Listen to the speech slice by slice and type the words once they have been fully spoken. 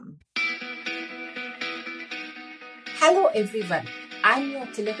Hello everyone, I'm your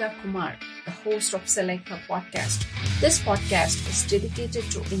Tilaka Kumar, the host of Select Her podcast. This podcast is dedicated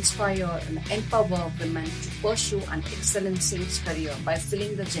to inspire and empower women to pursue an excellent sales career by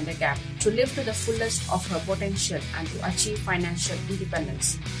filling the gender gap, to live to the fullest of her potential and to achieve financial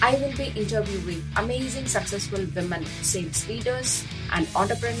independence. I will be interviewing amazing successful women sales leaders and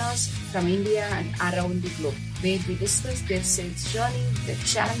entrepreneurs from India and around the globe, where we discuss their sales journey, their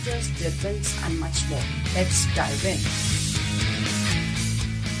challenges, their wins, and much more. Let's dive in.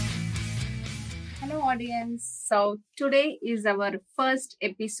 Hello, audience. So today is our first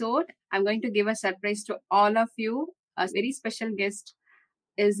episode. I'm going to give a surprise to all of you. A very special guest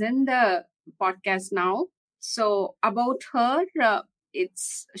is in the podcast now. So about her,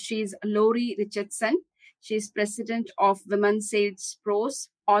 she's Lori Richardson. She's president of Women Sales Pros,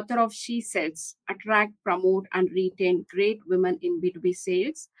 author of She Sells, Attract, Promote, and Retain Great Women in B2B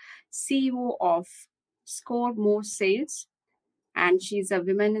Sales, CEO of Score More Sales, and she's a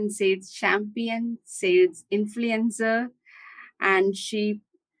Women in Sales champion, sales influencer, and she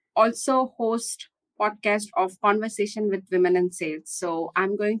also hosts podcast of Conversation with Women in Sales. So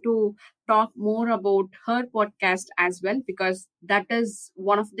I'm going to talk more about her podcast as well, because that is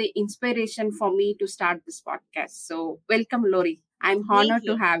one of the inspiration for me to start this podcast. So welcome, Lori. I'm honored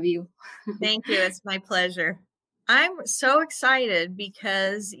to have you. Thank you. It's my pleasure. I'm so excited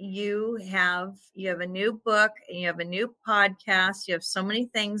because you have a new book and you have a new podcast. You have so many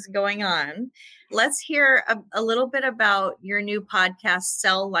things going on. Let's hear a little bit about your new podcast,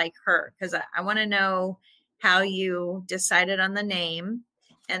 Sell Like Her, because I want to know how you decided on the name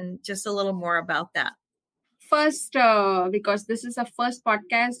and just a little more about that. First, because this is a first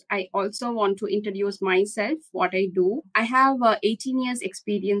podcast, I also want to introduce myself, what I do. I have 18 years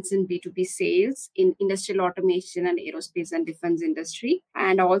experience in B2B sales in industrial automation and aerospace and defense industry.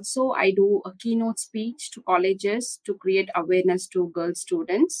 And also I do a keynote speech to colleges to create awareness to girl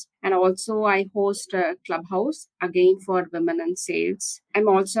students. And also I host a clubhouse again for women in sales. I'm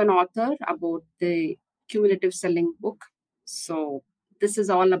also an author about the cumulative selling book. So this is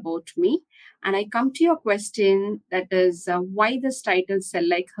all about me. And I come to your question, that is why this title Sell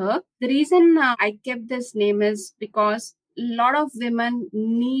Like Her. The reason I kept this name is because a lot of women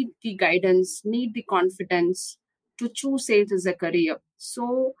need the guidance, need the confidence to choose sales as a career.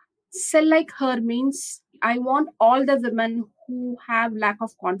 So Sell Like Her means I want all the women who have lack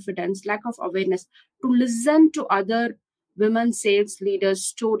of confidence, lack of awareness, to listen to other women sales leaders'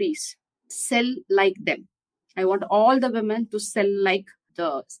 stories. Sell like them. I want all the women to sell like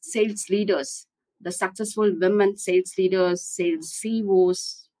the sales leaders, the successful women sales leaders, sales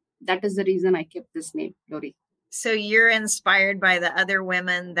CEOs. That is the reason I kept this name, Lori. So you're inspired by the other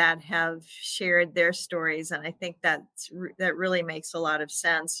women that have shared their stories. And I think that really makes a lot of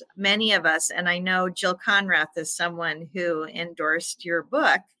sense. Many of us, and I know Jill Conrath is someone who endorsed your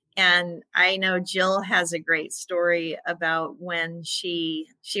book. And I know Jill has a great story about when she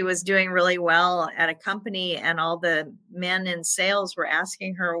was doing really well at a company and all the men in sales were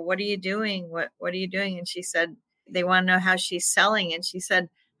asking her, what are you doing? What are you doing? And she said, they want to know how she's selling. And she said,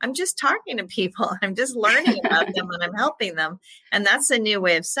 I'm just talking to people. I'm just learning about them and I'm helping them. And that's a new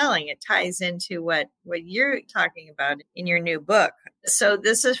way of selling. It ties into what you're talking about in your new book. So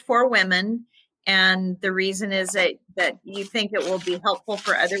this is for women. And the reason is that you think it will be helpful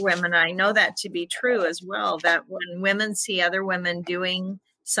for other women. I know that to be true as well, that when women see other women doing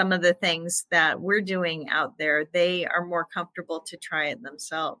some of the things that we're doing out there, they are more comfortable to try it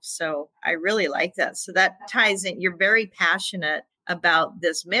themselves. So I really like that. So that ties in. You're very passionate about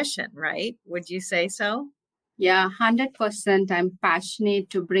this mission, right? Would you say so? Yeah, 100%. I'm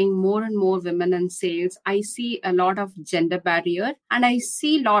passionate to bring more and more women in sales. I see a lot of gender barrier and I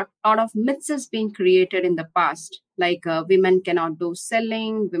see lot of myths is being created in the past. Like women cannot do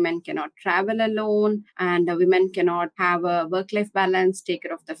selling, women cannot travel alone, and women cannot have a work-life balance, take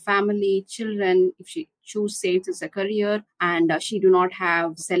care of the family, children, if she choose sales as a career, and she do not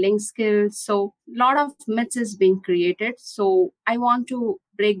have selling skills. So a lot of myths is being created. So I want to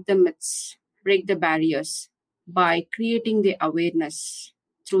break the myths, break the barriers by creating the awareness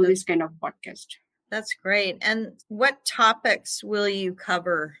through this kind of podcast. That's great. And what topics will you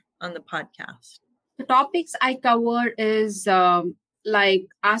cover on the podcast? The topics I cover is like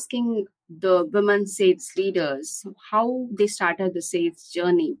asking the women sales leaders how they started the sales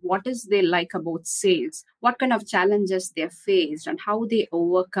journey, what is they like about sales, what kind of challenges they faced and how they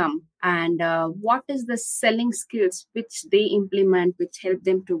overcome, and what is the selling skills which they implement which help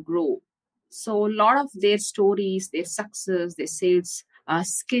them to grow. So a lot of their stories, their success, their sales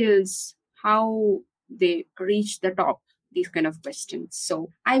skills, how they reach the top. these kind of questions.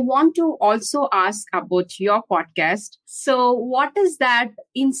 So I want to also ask about your podcast. So what is that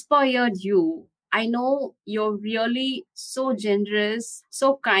inspired you? I know you're really so generous,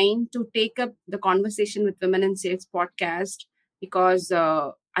 so kind to take up the conversation with Women in Sales podcast because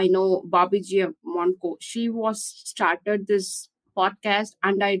I know Bobby G. Monco, she was started this podcast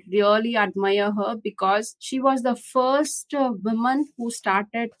and I really admire her because she was the first woman who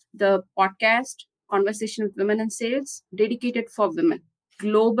started the podcast Conversation with Women in Sales dedicated for women.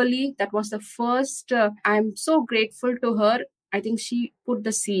 Globally, that was the first. I'm so grateful to her. I think she put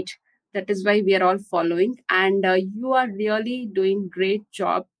the seed. That is why we are all following. And you are really doing great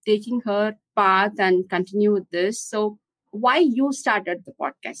job taking her path and continue with this. So why you started the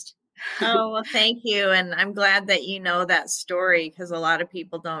podcast? Oh, well, thank you. And I'm glad that you know that story because a lot of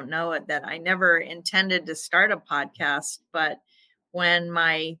people don't know it, that I never intended to start a podcast. But when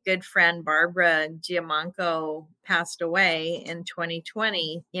my good friend Barbara Giamanco passed away in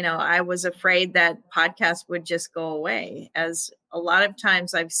 2020, I was afraid that podcasts would just go away. As a lot of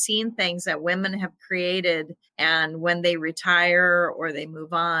times I've seen things that women have created, and when they retire or they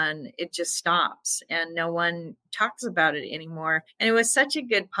move on, it just stops and no one talks about it anymore. And it was such a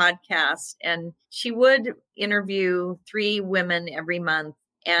good podcast. And she would interview 3 women every month.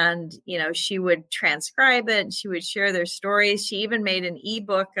 And, she would transcribe it. She would share their stories. She even made an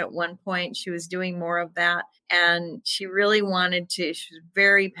ebook at one point. She was doing more of that. And she really wanted to, she was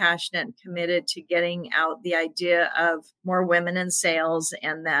very passionate and committed to getting out the idea of more women in sales,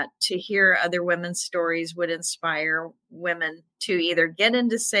 and that to hear other women's stories would inspire women to either get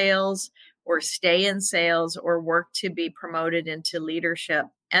into sales or stay in sales or work to be promoted into leadership.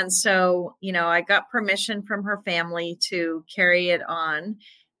 And so, I got permission from her family to carry it on.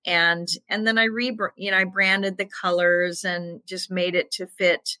 And then I branded the colors and just made it to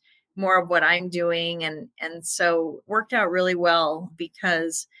fit more of what I'm doing. And so it worked out really well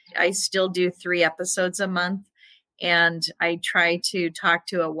because I still do 3 episodes a month. And I try to talk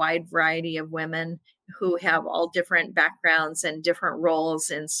to a wide variety of women who have all different backgrounds and different roles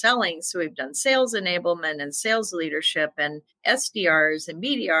in selling. So we've done sales enablement and sales leadership and SDRs and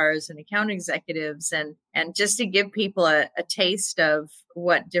BDRs and account executives, and just to give people a taste of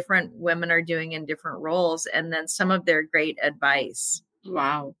what different women are doing in different roles, and then some of their great advice.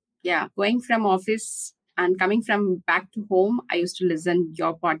 Wow. Yeah. Going from office and coming from back to home, I used to listen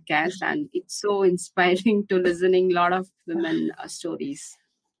your podcast, and it's so inspiring to listening a lot of women stories.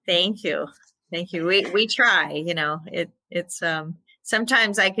 Thank you. Thank you. We try, it's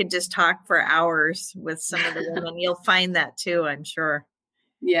sometimes I could just talk for hours with some of the women. You'll find that too, I'm sure.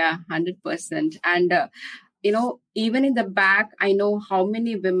 Yeah, 100%. And even in the back, I know how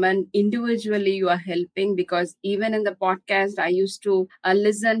many women individually you are helping, because even in the podcast, I used to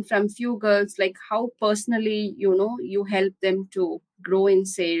listen from few girls, like how personally, you help them to grow in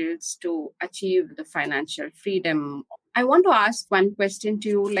sales, to achieve the financial freedom. I want to ask one question to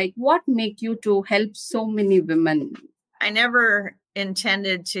you, like what make you to help so many women? I never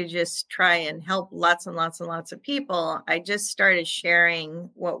intended to just try and help lots and lots and lots of people. I just started sharing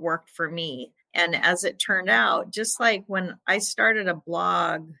what worked for me. And as it turned out, just like when I started a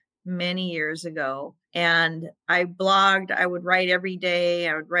blog many years ago, and I blogged, I would write every day,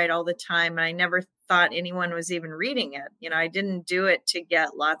 I would write all the time, and I never thought anyone was even reading it. I didn't do it to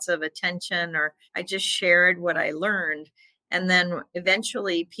get lots of attention, or I just shared what I learned. And then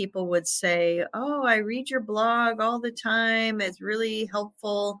eventually people would say, oh, I read your blog all the time. It's really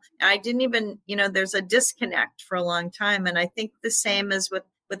helpful. I didn't even, there's a disconnect for a long time. And I think the same as with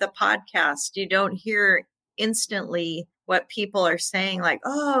a podcast. You don't hear instantly what people are saying, like,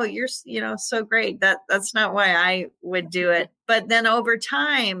 oh, you're, so great. That's not why I would do it. But then over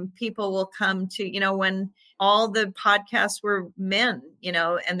time, people will come to, when all the podcasts were men,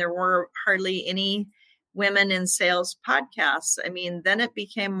 and there were hardly any women in sales podcasts. I mean, then it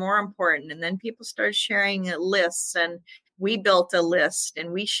became more important. And then people started sharing lists, and we built a list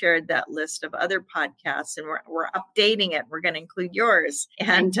and we shared that list of other podcasts, and we're updating it. We're going to include yours.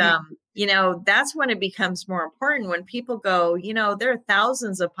 And, that's when it becomes more important, when people go, there are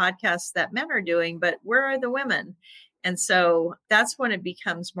thousands of podcasts that men are doing, but where are the women? And so that's when it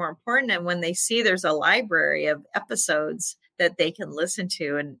becomes more important. And when they see there's a library of episodes that they can listen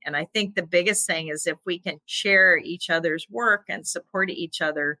to. And I think the biggest thing is if we can share each other's work and support each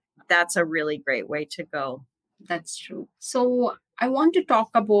other, that's a really great way to go. That's true. So I want to talk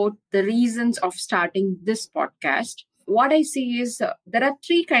about the reasons of starting this podcast. What I see is there are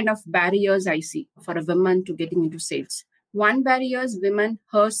 3 kind of barriers I see for a woman to getting into sales. One barrier is women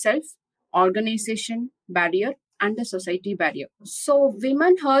herself, organization barrier, and the society barrier. So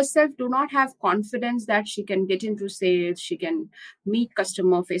women herself do not have confidence that she can get into sales, she can meet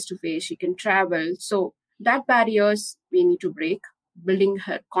customer face to face, she can travel. So that barriers we need to break, building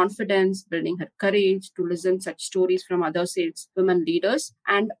her confidence, building her courage to listen such stories from other sales women leaders,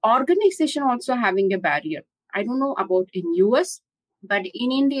 and organization also having a barrier. I don't know about in US, but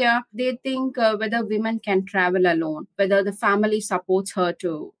in India, they think whether women can travel alone, whether the family supports her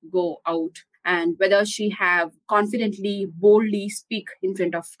to go out, and whether she have confidently, boldly speak in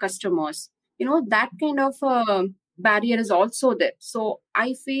front of customers. That kind of barrier is also there. So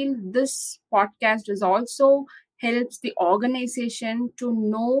I feel this podcast is also helps the organization to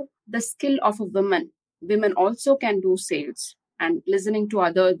know the skill of a woman. Women also can do sales, and listening to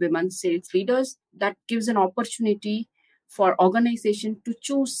other women sales leaders, that gives an opportunity for organization to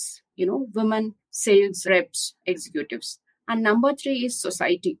choose, women sales reps, executives. And number three is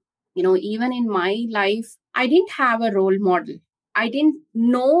society. Even in my life, I didn't have a role model. I didn't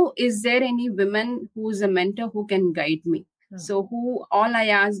know, is there any women who is a mentor who can guide me? So who all I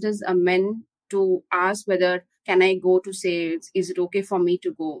asked is a men to ask whether can I go to sales? Is it okay for me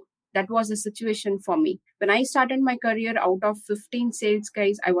to go? That was the situation for me. When I started my career, out of 15 sales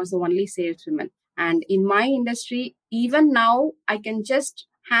guys, I was the only saleswoman. And in my industry, even now, I can just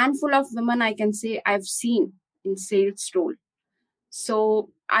handful of women I can say I've seen in sales role. So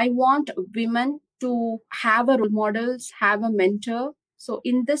I want women to have a role models, have a mentor. So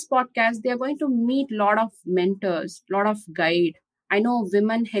in this podcast, they are going to meet a lot of mentors, lot of guide. I know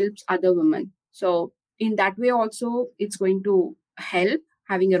women helps other women. So in that way also, it's going to help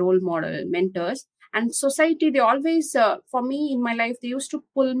having a role model, mentors. And society, they always, for me in my life, they used to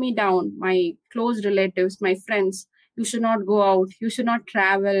pull me down, my close relatives, my friends. You should not go out. You should not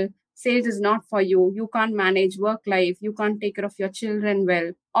travel. Sales is not for you. You can't manage work life. You can't take care of your children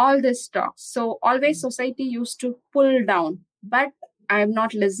well. All this talk. So always society used to pull down. But I have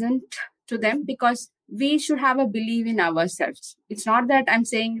not listened to them because we should have a belief in ourselves. It's not that I'm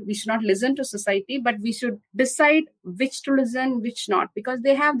saying we should not listen to society, but we should decide which to listen, which not, because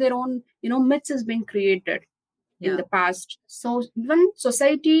they have their own, myths has been created in the past. So even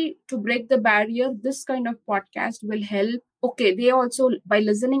society to break the barrier, this kind of podcast will help. Okay, they also by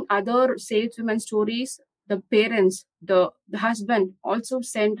listening other saleswomen stories, the parents, the husband also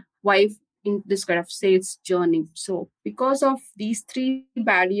send wife in this kind of sales journey. So because of these three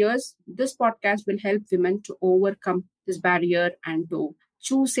barriers, this podcast will help women to overcome this barrier and to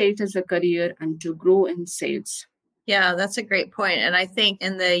choose sales as a career and to grow in sales. Yeah, that's a great point. And I think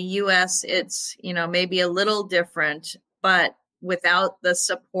in the US, it's, maybe a little different, but without the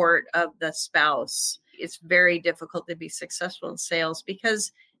support of the spouse, it's very difficult to be successful in sales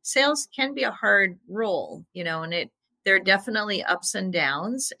because sales can be a hard role, and there are definitely ups and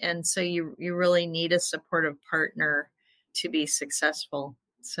downs. And so you really need a supportive partner to be successful.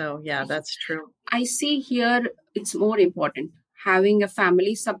 So yeah, that's true. I see here it's more important having a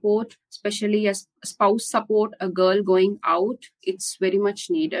family support, especially a spouse support, a girl going out, it's very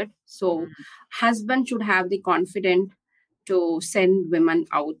much needed. So husband should have the confidence to send women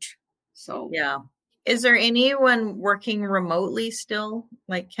out. So yeah. Is there anyone working remotely still?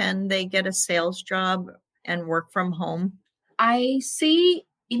 Like, can they get a sales job and work from home? I see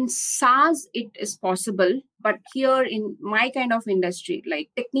in SaaS it is possible, but here in my kind of industry, like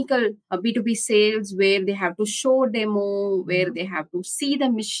technical B2B sales, where they have to show demo, where they have to see the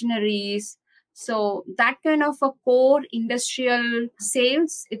missionaries. So that kind of a core industrial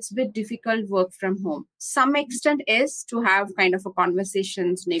sales, it's a bit difficult work from home. Some extent is to have kind of a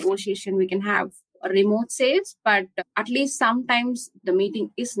conversations, negotiation, we can have a remote sales, but at least sometimes the meeting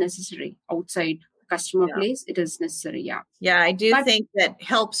is necessary outside customer place. It is necessary. Yeah, I do think that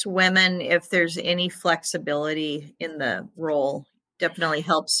helps women if there's any flexibility in the role. Definitely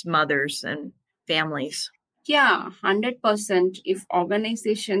helps mothers and families. Yeah, 100%. If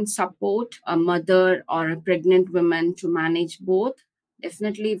organizations support a mother or a pregnant woman to manage both,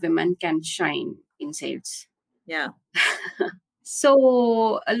 definitely women can shine in sales. Yeah.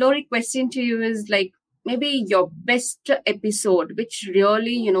 So, Lori, question to you is like, maybe your best episode, which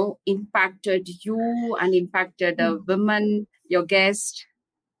really, impacted you and impacted a woman, your guest.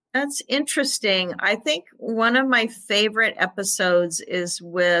 That's interesting. I think one of my favorite episodes is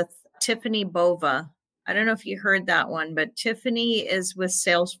with Tiffany Bova. I don't know if you heard that one, but Tiffany is with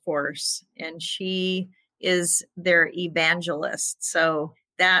Salesforce and she is their evangelist. So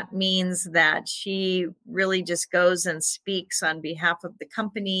that means that she really just goes and speaks on behalf of the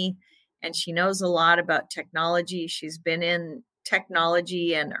company, and she knows a lot about technology. She's been in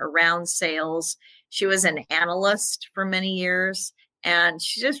technology and around sales. She was an analyst for many years, And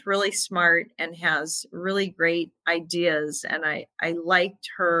she's just really smart and has really great ideas. And I liked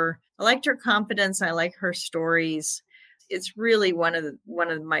her confidence. I like her stories. It's really one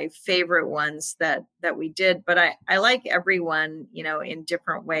of my favorite ones that we did. But I like everyone, in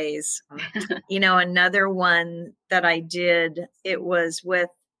different ways. Another one that I did, it was with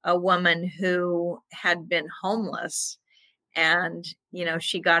a woman who had been homeless, and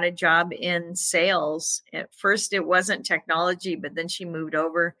she got a job in sales. At first it wasn't technology, but then she moved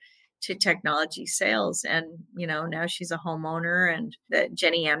over to technology sales, and now she's a homeowner, and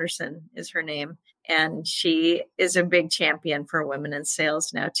Jenny Anderson is her name, and she is a big champion for women in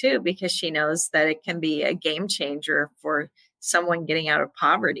sales now too, because she knows that it can be a game changer for someone getting out of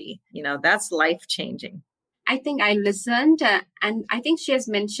poverty. That's life changing. I think I listened, and I think she has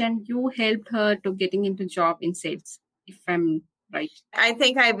mentioned you helped her to getting into job in sales, if I'm right. I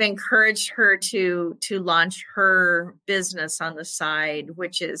think I've encouraged her to launch her business on the side,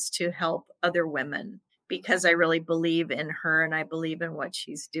 which is to help other women, because I really believe in her and I believe in what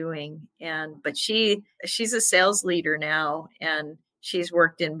she's doing. But she's a sales leader now, and she's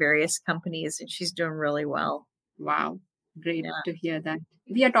worked in various companies, and she's doing really well. Wow. Great to hear that.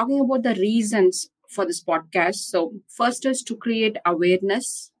 We are talking about the reasons for this podcast. So first is to create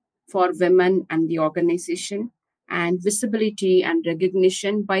awareness for women and the organization, and visibility and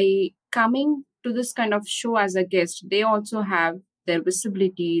recognition. By coming to this kind of show as a guest, they also have their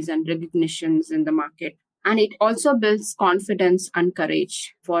visibilities and recognitions in the market. And it also builds confidence and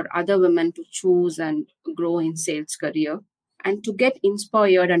courage for other women to choose and grow in sales career, and to get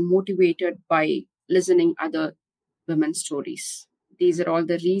inspired and motivated by listening other women's stories. These are all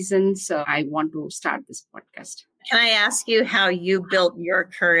the reasons I want to start this podcast. Can I ask you how you built your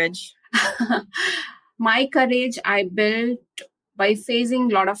courage? My courage I built by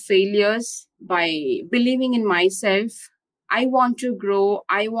facing a lot of failures, by believing in myself. I want to grow.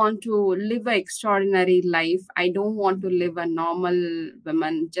 I want to live an extraordinary life. I don't want to live a normal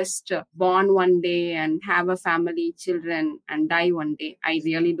woman, just born one day and have a family, children, and die one day. I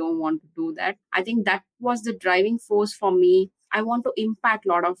really don't want to do that. I think that was the driving force for me. I want to impact a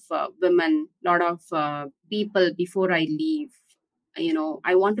lot of women, a lot of people before I leave.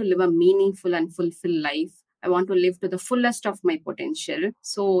 I want to live a meaningful and fulfilled life. I want to live to the fullest of my potential.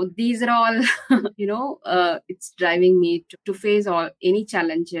 So these are all, it's driving me to face any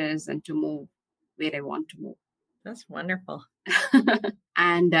challenges and to move where I want to move. That's wonderful.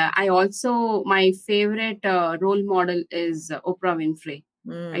 And I also, my favorite role model is Oprah Winfrey.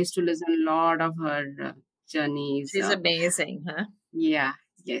 I used to listen a lot of her journeys. She's amazing, huh? Yeah,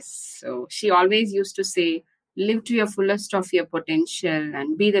 yes. So she always used to say, live to your fullest of your potential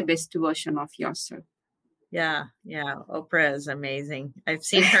and be the best version of yourself. Yeah. Oprah is amazing. I've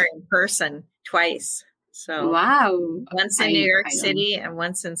seen her in person twice. So wow. Once in New York City and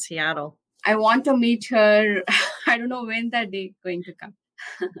once in Seattle. I want to meet her. I don't know when that day is going to come.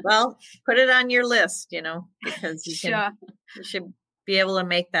 Well, put it on your list, because you should be able to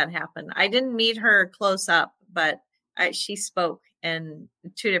make that happen. I didn't meet her close up, but she spoke in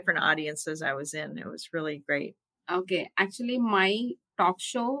 2 different audiences I was in. It was really great. Okay. Actually, my talk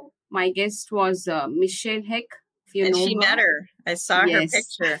show, my guest was Michelle Heck. And she met her. I saw her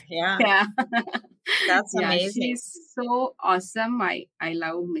picture. Yeah. Yeah. That's amazing. She's so awesome. I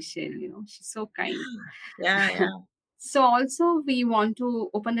love Michelle, she's so kind. Yeah. So also we want to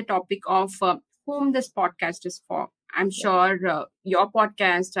open the topic of whom this podcast is for. I'm sure your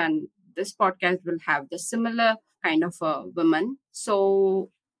podcast and this podcast will have the similar kind of women. So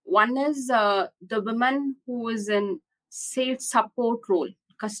one is the woman who is in sales support role,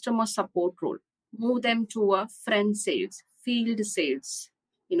 customer support role. Move them to a friend sales, field sales,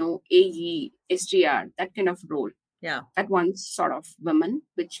 AE, SDR, that kind of role. Yeah. That one sort of woman,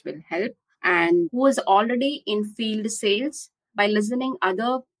 which will help. And who is already in field sales, by listening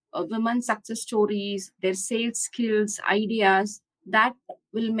other women's success stories, their sales skills, ideas, that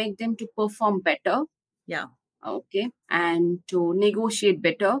will make them to perform better. Yeah. Okay. And to negotiate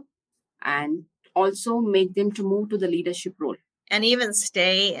better, and also make them to move to the leadership role. And even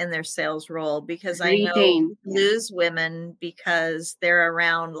stay in their sales role, because I know lose women because they're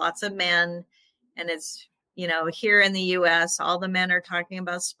around lots of men. And it's, here in the US, all the men are talking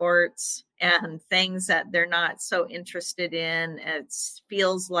about sports and things that they're not so interested in. It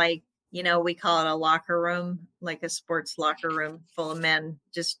feels like, we call it a locker room, like a sports locker room full of men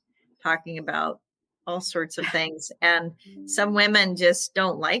just talking about all sorts of things. And some women just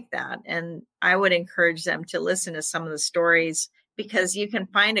don't like that. And I would encourage them to listen to some of the stories, because you can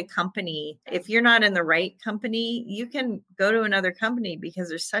find a company. If you're not in the right company, you can go to another company, because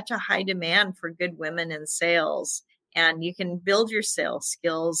there's such a high demand for good women in sales. and you can build your sales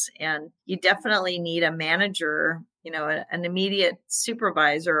skills. And you definitely need a manager, an immediate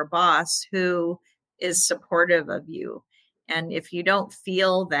supervisor, a boss who is supportive of you. And if you don't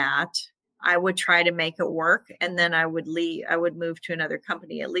feel that, I would try to make it work, and then I would leave. I would move to another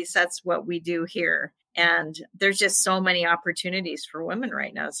company. At least that's what we do here. And there's just so many opportunities for women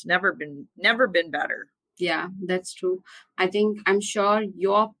right now. It's never been better. Yeah, that's true. I'm sure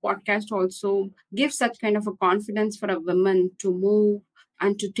your podcast also gives such kind of a confidence for a woman to move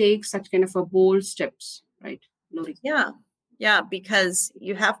and to take such kind of a bold steps, right, Lori? Yeah. Yeah. Because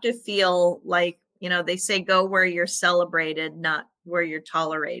you have to feel like, they say go where you're celebrated, not where you're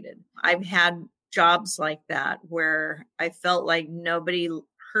tolerated. I've had jobs like that where I felt like nobody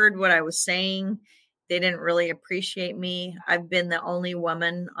heard what I was saying. They didn't really appreciate me. I've been the only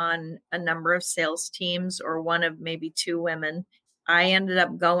woman on a number of sales teams, or one of maybe two women. I ended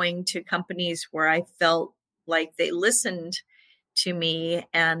up going to companies where I felt like they listened to me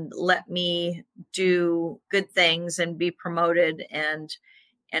and let me do good things and be promoted and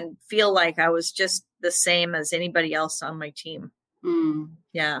feel like I was just the same as anybody else on my team.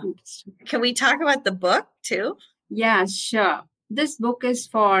 Yeah. Can we talk about the book too? Yeah, sure. This book is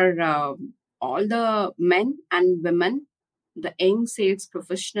for all the men and women, the young sales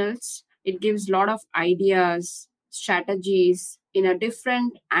professionals. It gives a lot of ideas, strategies in a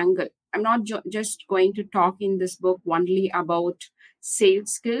different angle. I'm not just going to talk in this book only about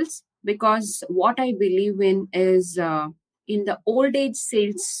sales skills, because what I believe in is in the old age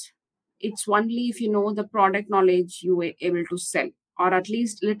sales, it's only if you know the product knowledge you are able to sell, or at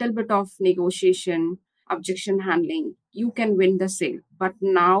least little bit of negotiation, objection handling, you can win the sale. But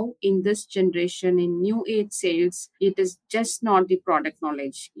now in this generation, in new age sales, it is just not the product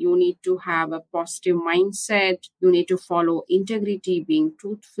knowledge. You need to have a positive mindset. You need to follow integrity, being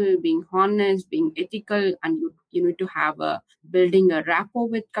truthful, being honest, being ethical, and you need to have a building a rapport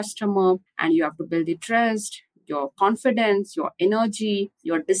with customer, and you have to build the trust, your confidence, your energy,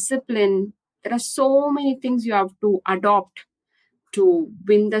 your discipline. There are so many things you have to adopt to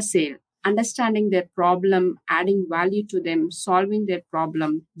win the sale. Understanding their problem, adding value to them, solving their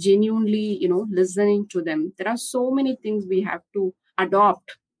problem, genuinely, listening to them. There are so many things we have to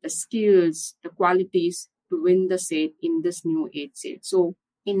adopt, the skills, the qualities to win the sale in this new age sale. So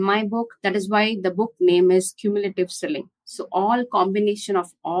in my book, that is why the book name is Cumulative Selling. So all combination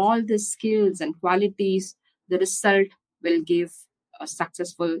of all the skills and qualities, the result will give a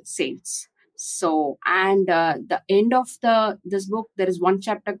successful sales. So, and the end of this book, there is one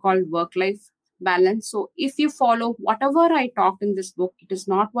chapter called Work Life Balance. So, if you follow whatever I talked in this book, it is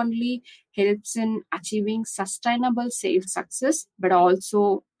not only helps in achieving sustainable sales success, but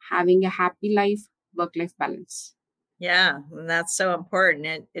also having a happy life, work life balance. Yeah, and that's so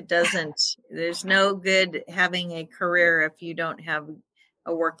important. It doesn't, there's no good having a career if you don't have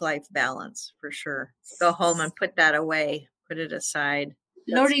a work-life balance, for sure. Go home and put that away, put it aside.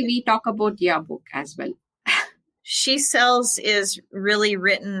 Lori, we talk about your book as well. She Sells is really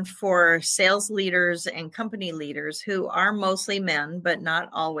written for sales leaders and company leaders who are mostly men, but not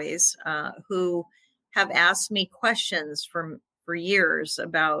always, who have asked me questions for years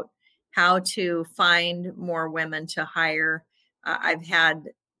about how to find more women to hire. I've had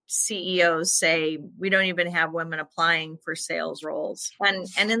CEOs say, we don't even have women applying for sales roles.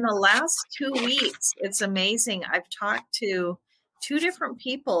 And in the last 2 weeks, it's amazing. I've talked to 2 different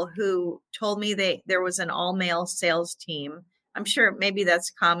people who told me there was an all-male sales team. I'm sure maybe that's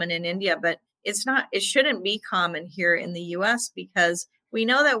common in India, but it shouldn't be common here in the US, because we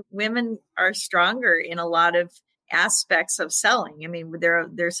know that women are stronger in a lot of aspects of selling. I mean,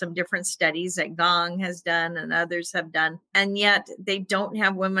 there's some different studies that Gong has done and others have done, and yet they don't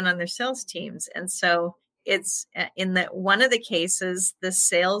have women on their sales teams. And so it's in one of the cases,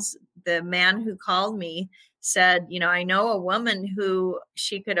 the man who called me said, I know a woman who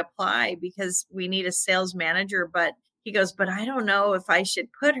she could apply because we need a sales manager, but he goes, but I don't know if I should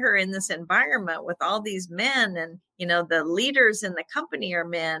put her in this environment with all these men, and, the leaders in the company are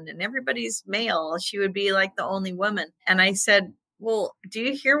men and everybody's male. She would be like the only woman. And I said, well, do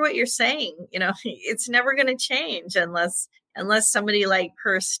you hear what you're saying? It's never going to change unless somebody like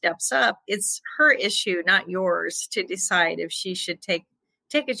her steps up. It's her issue, not yours, to decide if she should take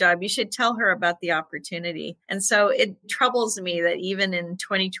a job. You should tell her about the opportunity. And so it troubles me that even in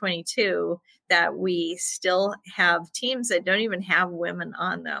 2022, that we still have teams that don't even have women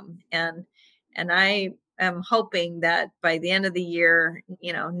on them. And I am hoping that by the end of the year,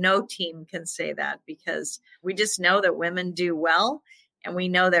 no team can say that, because we just know that women do well. And we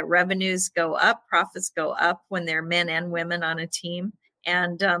know that revenues go up, profits go up when there are men and women on a team.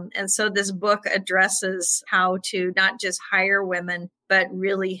 And so this book addresses how to not just hire women, but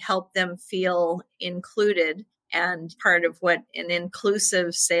really help them feel included and part of what an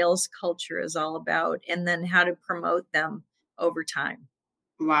inclusive sales culture is all about, and then how to promote them over time.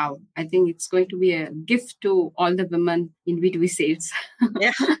 Wow. I think it's going to be a gift to all the women in B2B sales.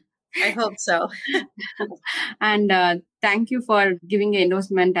 Yeah, I hope so. And thank you for giving an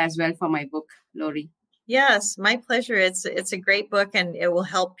endorsement as well for my book, Lori. Yes, my pleasure. It's a great book, and it will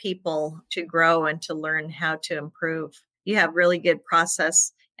help people to grow and to learn how to improve. You have really good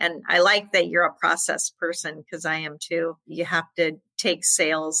process, and I like that you're a process person, because I am too. You have to take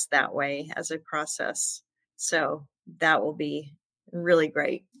sales that way as a process. So that will be really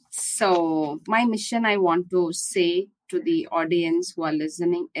great. So my mission, I want to say to the audience who are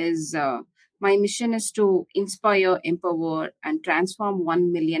listening, is my mission is to inspire, empower, and transform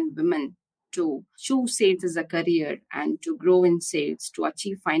 1 million women to choose sales as a career and to grow in sales, to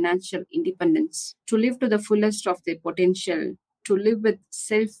achieve financial independence, to live to the fullest of their potential, to live with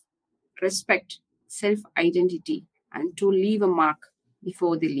self respect, self identity, and to leave a mark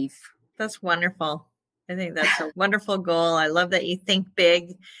before they leave. That's wonderful. I think that's a wonderful goal. I love that you think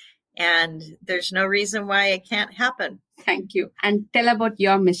big, and there's no reason why it can't happen. Thank you. And tell about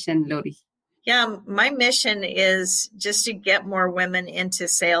your mission, Lori. Yeah, my mission is just to get more women into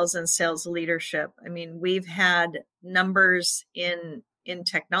sales and sales leadership. I mean, we've had numbers in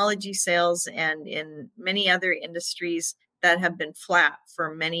technology sales and in many other industries that have been flat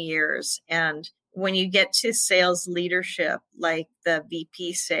for many years. And when you get to sales leadership, like the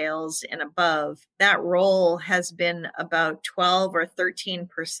VP sales and above, that role has been about 12 or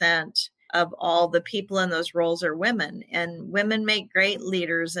 13% of all the people in those roles are women, and women make great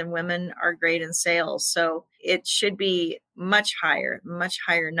leaders and women are great in sales. So it should be much higher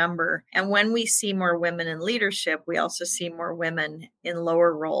number. And when we see more women in leadership, we also see more women in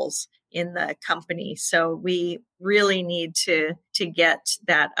lower roles in the company. So we really need to get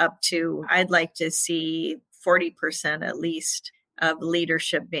that up to, I'd like to see 40% at least of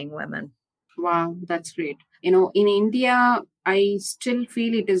leadership being women. Wow, that's great. In India, I still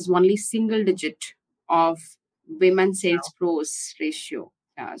feel it is only single digit of women sales pros ratio.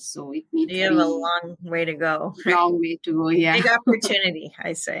 So it needs You have a long way to go. Right? Long way to go. Yeah. Big opportunity,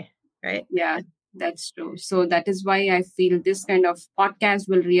 I say, right? Yeah, that's true. So that is why I feel this kind of podcast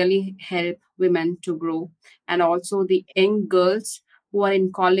will really help women to grow, and also the young girls who are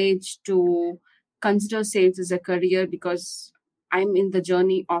in college to consider sales as a career, because I'm in the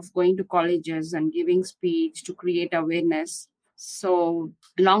journey of going to colleges and giving speech to create awareness. So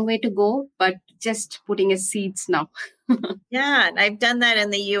long way to go, but just putting a seeds now. Yeah, and I've done that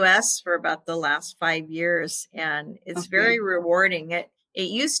in the US for about the last 5 years, and it's very rewarding. It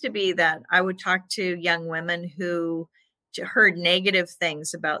used to be that I would talk to young women who heard negative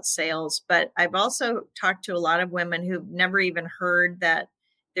things about sales, but I've also talked to a lot of women who've never even heard that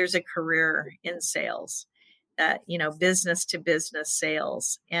there's a career in sales, that, business to business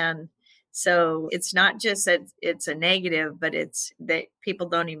sales. And so it's not just that it's a negative, but it's that people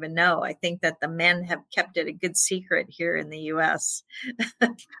don't even know. I think that the men have kept it a good secret here in the US.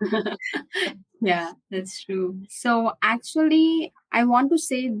 Yeah, that's true. So actually, I want to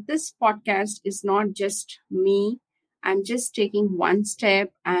say this podcast is not just me. I'm just taking one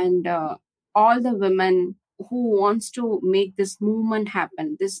step, and all the women who wants to make this movement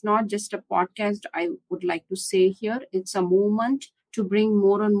happen. This is not just a podcast, I would like to say here. It's a movement to bring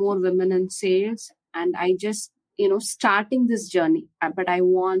more and more women in sales. And I just, starting this journey. But I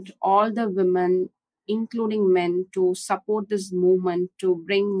want all the women, including men, to support this movement to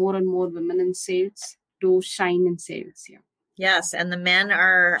bring more and more women in sales to shine in sales. Yeah. Yes, and the men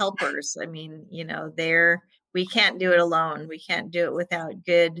are helpers. I mean, we can't do it alone. We can't do it without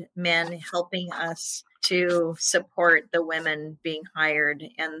good men helping us to support the women being hired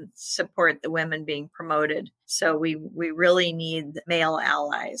and support the women being promoted. So we really need male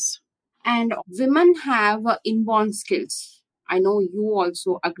allies. And women have inborn skills. I know you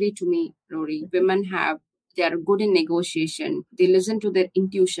also agree to me, Rory. Women they are good in negotiation. They listen to their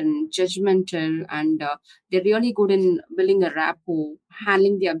intuition, judgmental, and they're really good in building a rapport,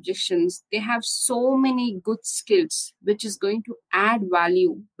 handling the objections. They have so many good skills, which is going to add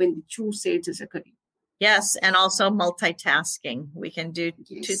value when they choose sales as a career. Yes, and also multitasking. We can do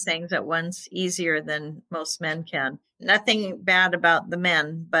two things at once easier than most men can. Nothing bad about the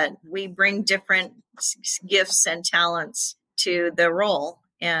men, but we bring different gifts and talents to the role,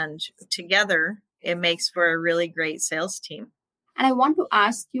 and together it makes for a really great sales team. And I want to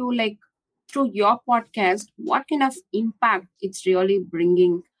ask you, through your podcast, what kind of impact it's really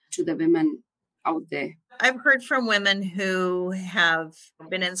bringing to the women out there? I've heard from women who have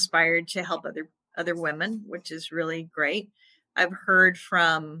been inspired to help other women, which is really great. I've heard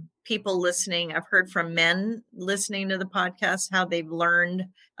from people listening. I've heard from men listening to the podcast how they've learned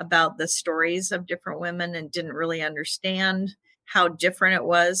about the stories of different women and didn't really understand how different it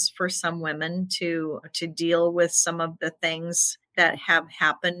was for some women to deal with some of the things that have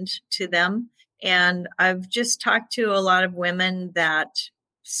happened to them. And I've just talked to a lot of women that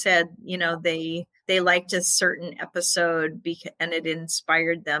said, they liked a certain episode and it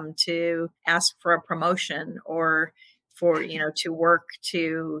inspired them to ask for a promotion or for, to work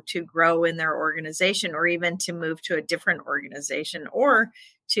to grow in their organization, or even to move to a different organization, or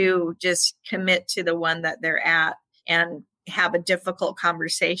to just commit to the one that they're at and have a difficult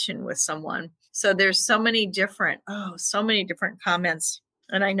conversation with someone. So there's so many different comments.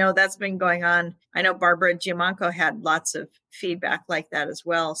 And I know that's been going on. I know Barbara Giamanco had lots of feedback like that as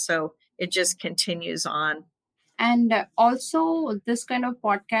well. So it just continues on. And also, this kind of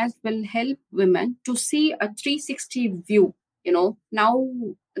podcast will help women to see a 360 view. Now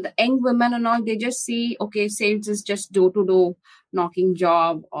the young women and all, they just see, okay, sales is just door to door knocking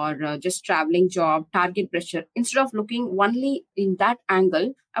job, or just traveling job, target pressure. Instead of looking only in that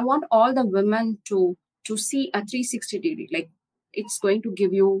angle, I want all the women to see a 360 degree. Like, it's going to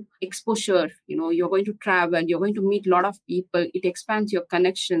give you exposure. You're going to travel, you're going to meet a lot of people. It expands your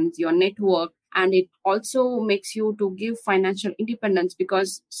connections, your network, and it also makes you to give financial independence,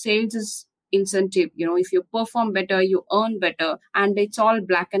 because sales is incentive. If you perform better, you earn better, and it's all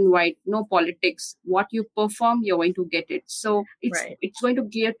black and white, no politics. What you perform, you're going to get it. So it's going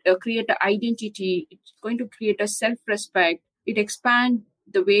to create an identity. It's going to create a self-respect. It expand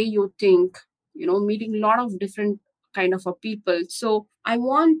the way you think, meeting a lot of different kind of a people. So I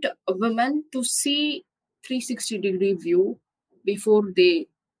want women to see 360-degree view before they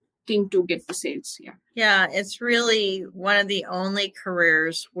think to get the sales. Yeah, it's really one of the only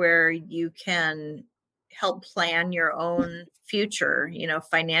careers where you can help plan your own future,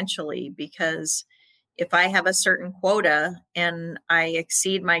 financially, because if I have a certain quota and I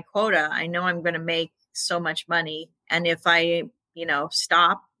exceed my quota, I know I'm going to make so much money. And if I,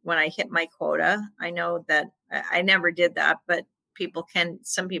 stop when I hit my quota, I know that I never did that, but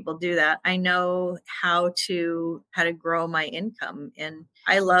some people do that. I know how to grow my income. And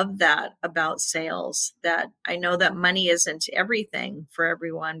I love that about sales, that I know that money isn't everything for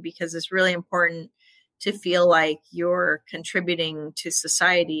everyone, because it's really important to feel like you're contributing to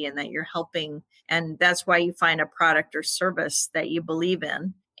society and that you're helping. And that's why you find a product or service that you believe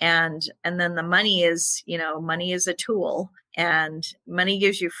in. And then the money is a tool, and money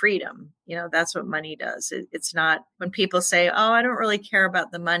gives you freedom. That's what money does. It's not when people say, oh, I don't really care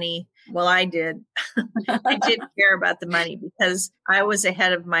about the money. Well, I did. I did care about the money because I was the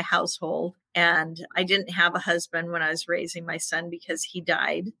head of my household, and I didn't have a husband when I was raising my son because he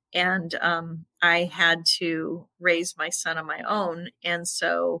died. And I had to raise my son on my own. And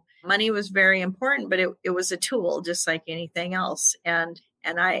so money was very important, but it was a tool just like anything else. And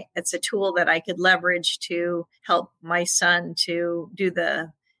it's a tool that I could leverage to help my son to do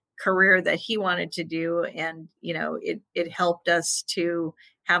the career that he wanted to do. And, it helped us to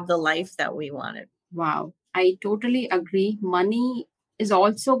have the life that we wanted. Wow. I totally agree. Money is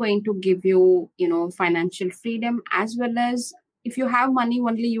also going to give you, financial freedom, as well as if you have money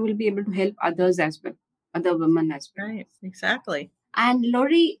only, you will be able to help others as well, other women as well. Right. Exactly. And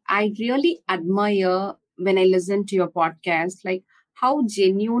Lori, I really admire when I listen to your podcast, like how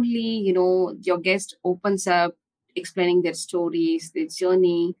genuinely, your guest opens up, explaining their stories, their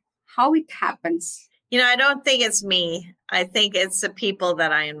journey, how it happens. I don't think it's me. I think it's the people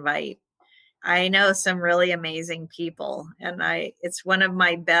that I invite. I know some really amazing people, and it's one of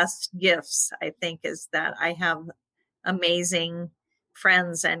my best gifts, I think, is that I have amazing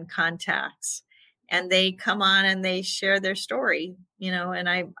friends and contacts, and they come on and they share their story, and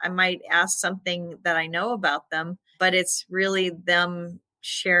I might ask something that I know about them, but it's really them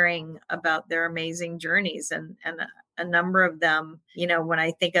sharing about their amazing journeys. And a number of them, when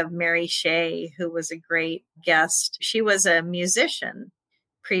I think of Mary Shea, who was a great guest, she was a musician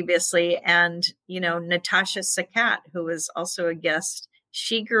previously. And, Natasha Sakat, who was also a guest,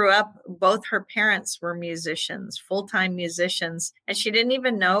 she grew up, both her parents were musicians, full-time musicians, and she didn't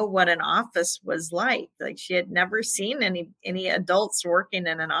even know what an office was like. Like, she had never seen any adults working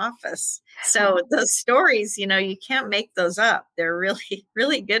in an office. So those stories, you can't make those up. They're really,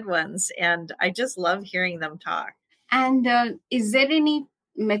 really good ones. And I just love hearing them talk. And is there any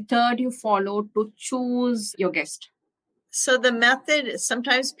method you follow to choose your guest? So the method,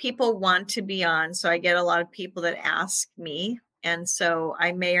 sometimes people want to be on. So I get a lot of people that ask me. And so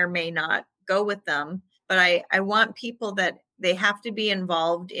I may or may not go with them. but I want people that they have to be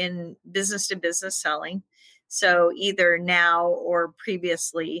involved in business to business selling. So either now or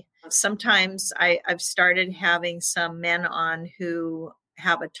previously. Sometimes I've started having some men on who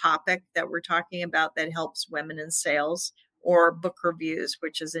have a topic that we're talking about that helps women in sales, or book reviews,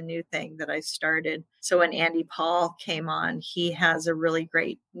 which is a new thing that I started. So when Andy Paul came on, he has a really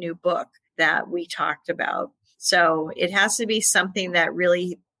great new book that we talked about. So it has to be something that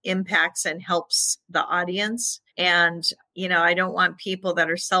really impacts and helps the audience. And, I don't want people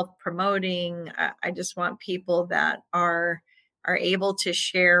that are self-promoting. I just want people that are able to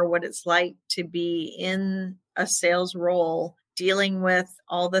share what it's like to be in a sales role, dealing with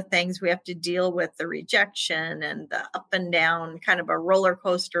all the things we have to deal with, the rejection and the up and down, kind of a roller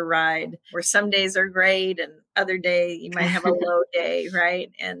coaster ride where some days are great and other day you might have a low day,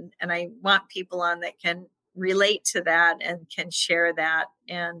 right? And I want people on that can relate to that and can share that.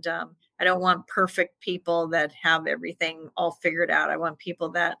 And I don't want perfect people that have everything all figured out. I want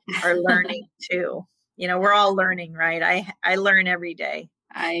people that are learning too. We're all learning, right? I learn every day.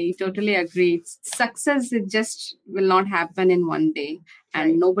 I totally agree. Success, it just will not happen in one day,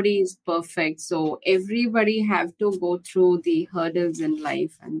 and nobody is perfect. So everybody have to go through the hurdles in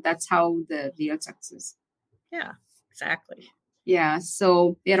life, and that's how the real success. Yeah, exactly. Yeah,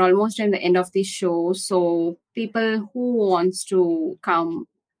 so we are almost at the end of the show. So people who wants to come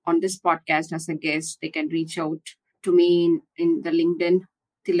on this podcast as a guest, they can reach out to me in the LinkedIn,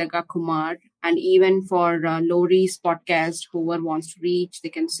 Tilaga Kumar. And even for Lori's podcast, whoever wants to reach, they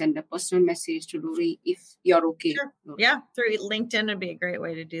can send a personal message to Lori if you're okay. Sure. Yeah, through LinkedIn would be a great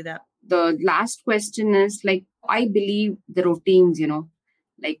way to do that. The last question is I believe the routines,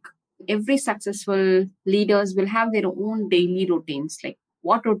 every successful leaders will have their own daily routines.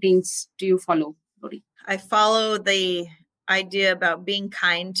 What routines do you follow, Lori? I follow the idea about being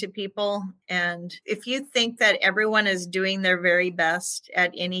kind to people. And if you think that everyone is doing their very best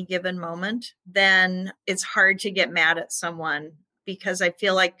at any given moment, then it's hard to get mad at someone because I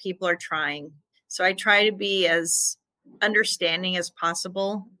feel like people are trying. So I try to be as understanding as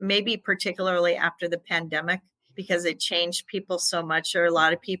possible, maybe particularly after the pandemic, because it changed people so much. There are a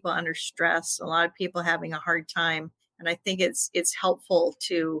lot of people under stress, a lot of people having a hard time. And I think it's helpful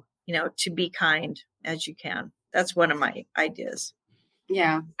to be kind as you can. That's one of my ideas.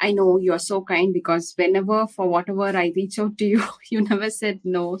 Yeah, I know you're so kind because whenever, for whatever I reach out to you, you never said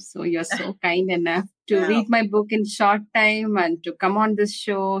no. So you're so kind enough to read my book in short time and to come on this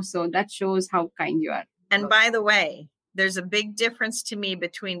show. So that shows how kind you are. And by the way, there's a big difference to me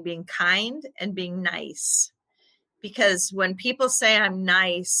between being kind and being nice. Because when people say I'm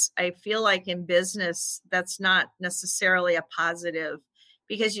nice, I feel like in business, that's not necessarily a positive,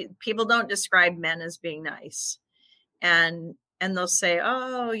 because people don't describe men as being nice. And they'll say,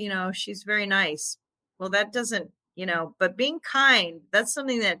 oh, she's very nice. Well, that doesn't, but being kind, that's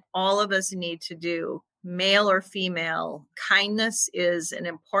something that all of us need to do, male or female. Kindness is an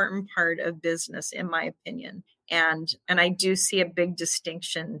important part of business, in my opinion. And I do see a big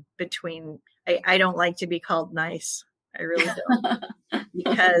distinction between, I don't like to be called nice. I really don't.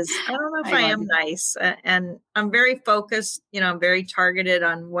 Because I don't know if I am nice. And I'm very focused, I'm very targeted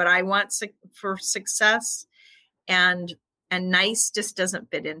on what I want for success. And nice just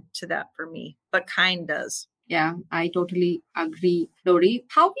doesn't fit into that for me, but kind does. Yeah, I totally agree, Lori.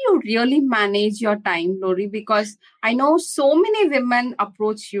 How do you really manage your time, Lori? Because I know so many women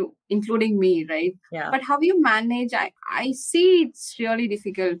approach you, including me, right? Yeah. But how you manage? I see it's really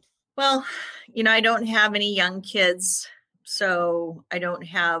difficult. Well, I don't have any young kids, so I don't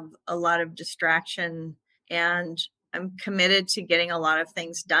have a lot of distraction, and I'm committed to getting a lot of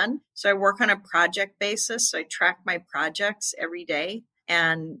things done. So I work on a project basis. So I track my projects every day.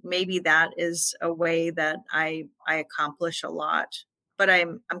 And maybe that is a way that I accomplish a lot. But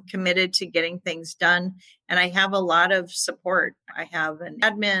I'm committed to getting things done. And I have a lot of support. I have an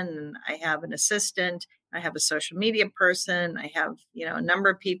admin, I have an assistant, I have a social media person. I have, a number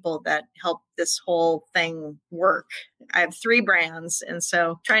of people that help this whole thing work. I have 3 brands. And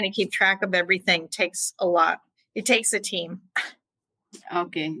so trying to keep track of everything takes a lot. It takes a team.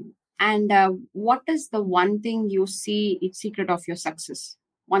 Okay. And what is the one thing you see is secret of your success?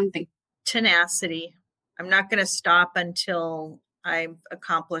 One thing. Tenacity. I'm not going to stop until I've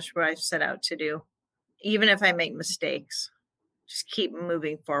accomplished what I've set out to do. Even if I make mistakes, just keep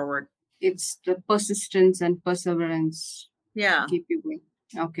moving forward. It's the persistence and perseverance. Yeah. Keep you going.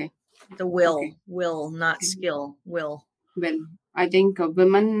 Okay. The will, not skill, will. Well, I think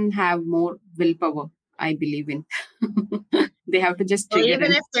women have more willpower, I believe in. They have to just trigger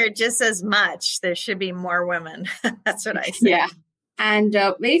even if they're just as much, there should be more women. That's what I say. Yeah. And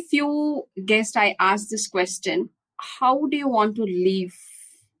very few guests I ask this question: how do you want to leave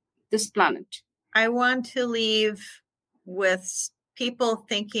this planet? I want to leave with people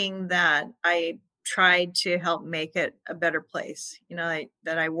thinking that I tried to help make it a better place.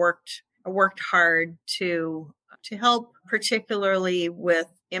 That I worked hard to help, particularly with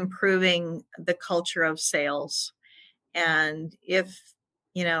improving the culture of sales. And if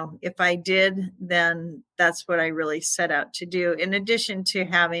I did, then that's what I really set out to do, in addition to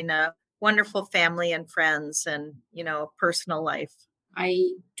having a wonderful family and friends and, personal life. I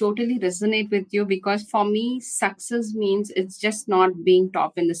totally resonate with you, because for me, success means it's just not being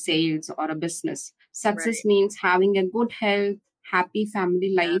top in the sales or a business. Success Right. means having a good health, happy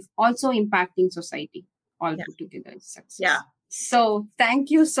family life, also impacting society. All Yeah. put together is success. Yeah. So thank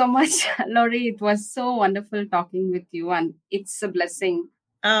you so much, Lori. It was so wonderful talking with you, and it's a blessing.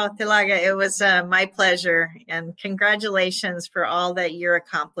 Oh, Tilaga, it was my pleasure. And congratulations for all that you're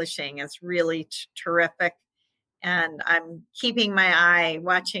accomplishing. It's really terrific. And I'm keeping my eye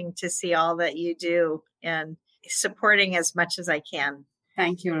watching to see all that you do and supporting as much as I can.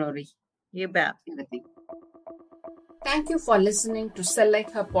 Thank you, Lori. You bet. Thank you for listening to Sell Like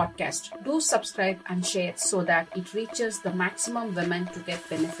Her podcast. Do subscribe and share so that it reaches the maximum women to get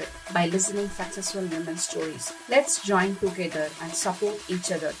benefit by listening successful women's stories. Let's join together and support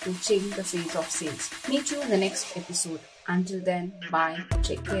each other to change the face of sales. Meet you in the next episode. Until then, bye.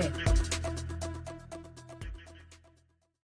 Take care.